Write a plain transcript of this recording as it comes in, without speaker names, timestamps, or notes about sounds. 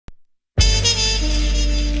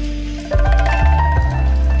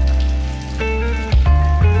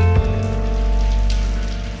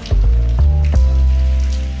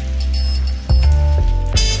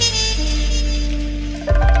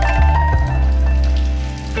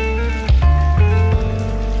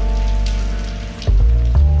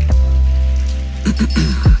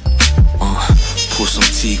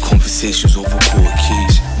conversations over quarter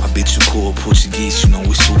keys. My bitch a quarter Portuguese, you know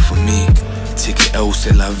it's all for me. Ticket L,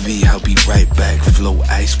 c'est la vie, I'll be right back. Flow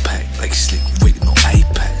ice pack, like slick Rick, no eye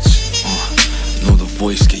patch. Know the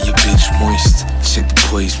voice, get your bitch moist. Check the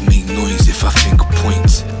poise, make noise if I finger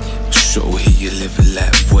point. Show here you live a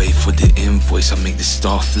that way. For the invoice, I make the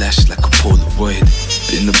star flash like a Polaroid.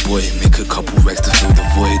 Been the boy, make a couple racks to fill the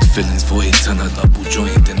void. Feelings void, turn a double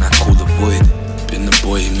joint, then I call the void. Been the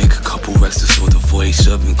boy, make a couple racks to fill the void.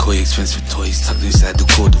 Serving koi, expensive toys, tucked inside the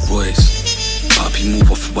corduroys. Poppy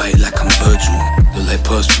move off white like I'm Virgil. Look like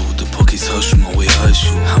Percival, the pockets Herschel, my way hurts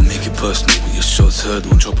you. I'll make it personal with your shots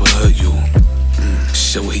hurdle, drop or hurt you.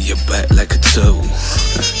 Show hit your back like a turtle.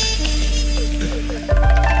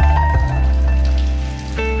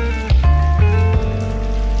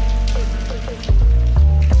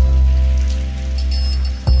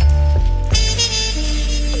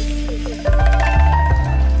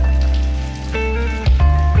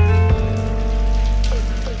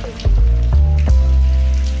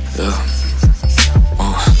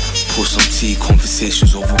 Pour some tea,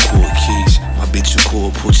 conversations over quarter keys. My bitch a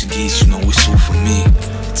quarter Portuguese, you know it's all for me.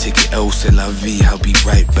 Ticket L, c'est la vie, I'll be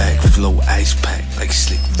right back. Flow ice pack, like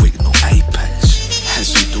slick Rick, no eye patch. Hands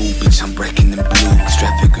you do, bitch, I'm breaking in blue.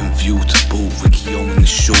 Extravagant view to boo, Ricky O in the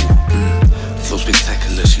shoe. Flow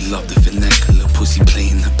spectacular, she love the vernacular. Pussy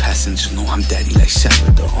playing the passenger, know I'm daddy like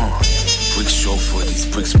Sharada. Bricks show for these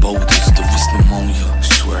bricks boulders, the wrist pneumonia.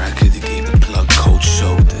 Swear I could've gave the plug cold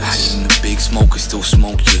shoulders. I ain't a big smoker, still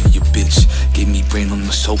smoke you. Your bitch gave me brain on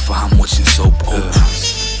the sofa, I'm watching soap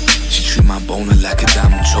operas. She treat my boner like a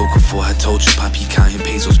diamond choker. For I told you, Poppy counting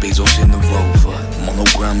pesos, Bezos in the Rover.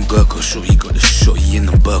 Monogram Gurkha, sure he got a shorty in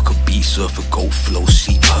the Burka. Beat surfer, gold flow,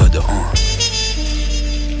 sheep herder,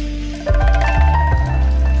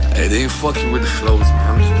 Hey, they ain't fucking with the flows,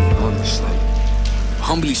 man, I'm just being honest, like.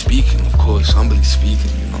 Humbly speaking, of course, humbly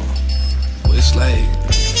speaking, you know. But it's like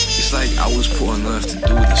I was put on earth to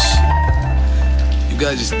do this shit. You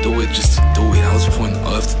guys just do it just to do it. I was put on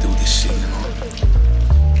earth to do this shit, you know.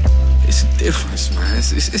 It's a difference, man.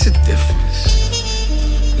 It's a difference.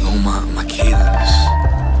 You know, my cadence,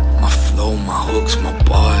 my flow, my hooks, my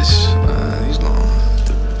bars, you know,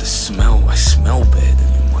 the smell. I smell better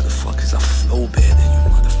than you motherfuckers. I flow better than you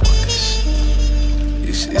motherfuckers.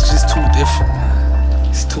 It's just too different, man.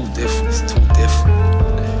 It's too different. It's too different.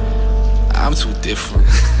 I'm too different.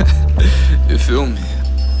 You feel me?